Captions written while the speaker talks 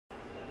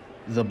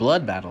The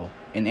Blood Battle,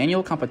 an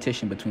annual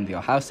competition between The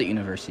Ohio State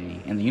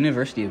University and the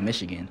University of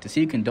Michigan to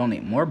see who can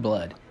donate more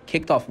blood,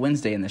 kicked off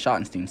Wednesday in the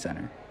Schottenstein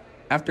Center.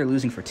 After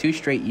losing for 2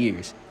 straight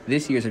years,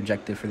 this year's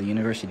objective for the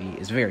university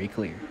is very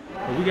clear.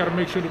 But we got to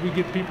make sure that we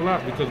get people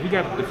out because we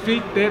got to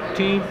defeat that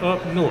team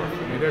up north.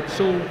 And that's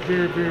so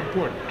very, very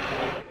important.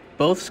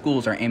 Both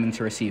schools are aiming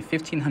to receive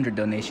 1,500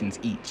 donations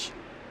each.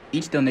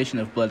 Each donation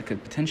of blood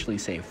could potentially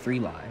save 3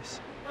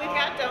 lives. We've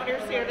got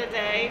donors here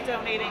today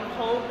donating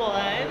whole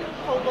blood.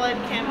 Whole blood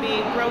can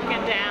be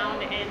broken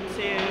down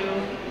into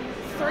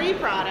 3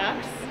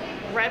 products: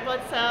 red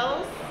blood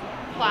cells,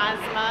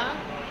 plasma,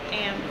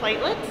 and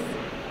platelets.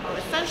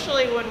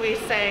 Essentially, when we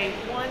say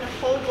 1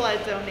 whole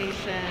blood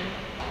donation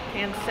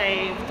can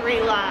save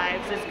 3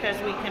 lives, it's because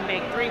we can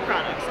make 3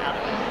 products out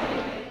of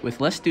it.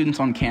 With less students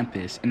on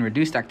campus and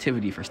reduced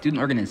activity for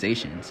student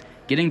organizations,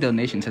 getting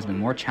donations has been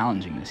more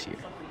challenging this year.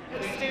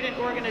 Student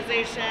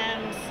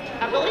organizations,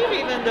 I believe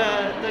even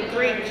the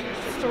Greek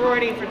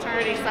sorority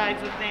fraternity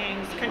sides of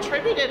things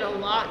contributed a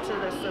lot to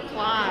the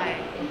supply.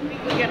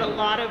 We get a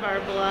lot of our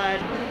blood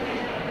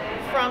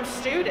from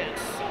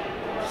students.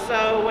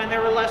 So when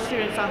there were less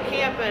students on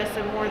campus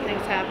and more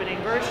things happening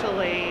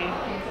virtually,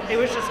 it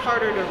was just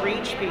harder to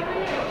reach people.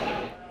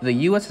 The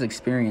U.S. has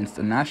experienced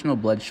a national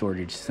blood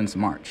shortage since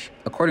March,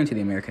 according to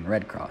the American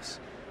Red Cross.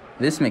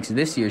 This makes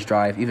this year's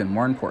drive even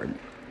more important.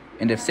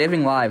 And if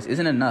saving lives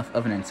isn't enough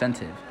of an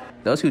incentive,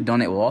 those who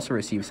donate will also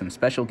receive some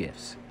special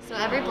gifts. So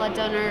every blood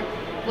donor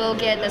will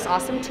get this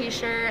awesome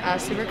t-shirt,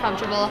 super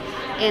comfortable,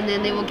 and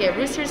then they will get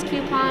Roosters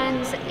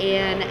coupons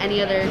and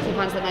any other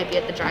coupons that might be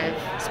at the drive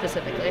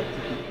specifically.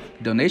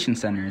 Donation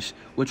centers,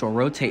 which will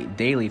rotate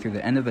daily through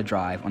the end of the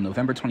drive on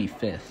November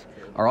 25th,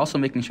 are also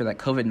making sure that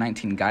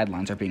COVID-19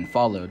 guidelines are being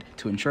followed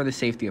to ensure the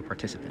safety of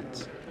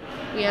participants.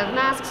 We have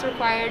masks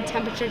required,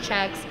 temperature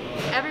checks.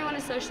 Everyone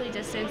is socially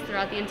distanced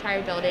throughout the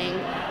entire building,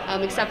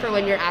 except for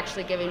when you're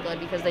actually giving blood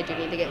because they do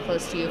need to get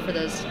close to you for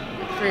those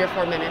 3 or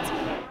 4 minutes.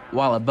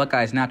 While a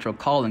Buckeye's natural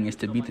calling is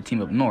to beat the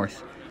team up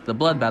north, the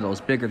blood battle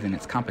is bigger than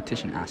its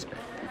competition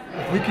aspect.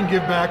 If we can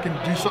give back and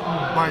do something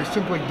by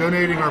simply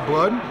donating our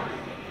blood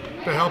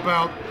to help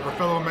out our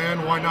fellow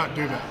man, why not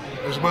do that?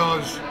 As well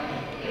as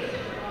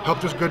help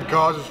this good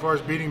cause as far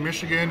as beating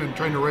Michigan and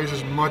trying to raise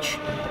as much,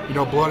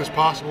 blood as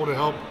possible to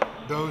help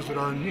those that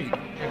are in need.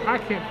 And I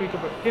can't think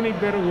of any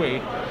better way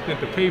than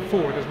to pay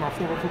forward, as my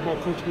former football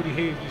coach Woody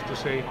Hayes used to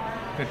say,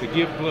 than to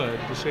give blood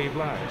to save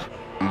lives.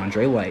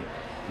 André White,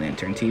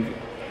 Lantern TV.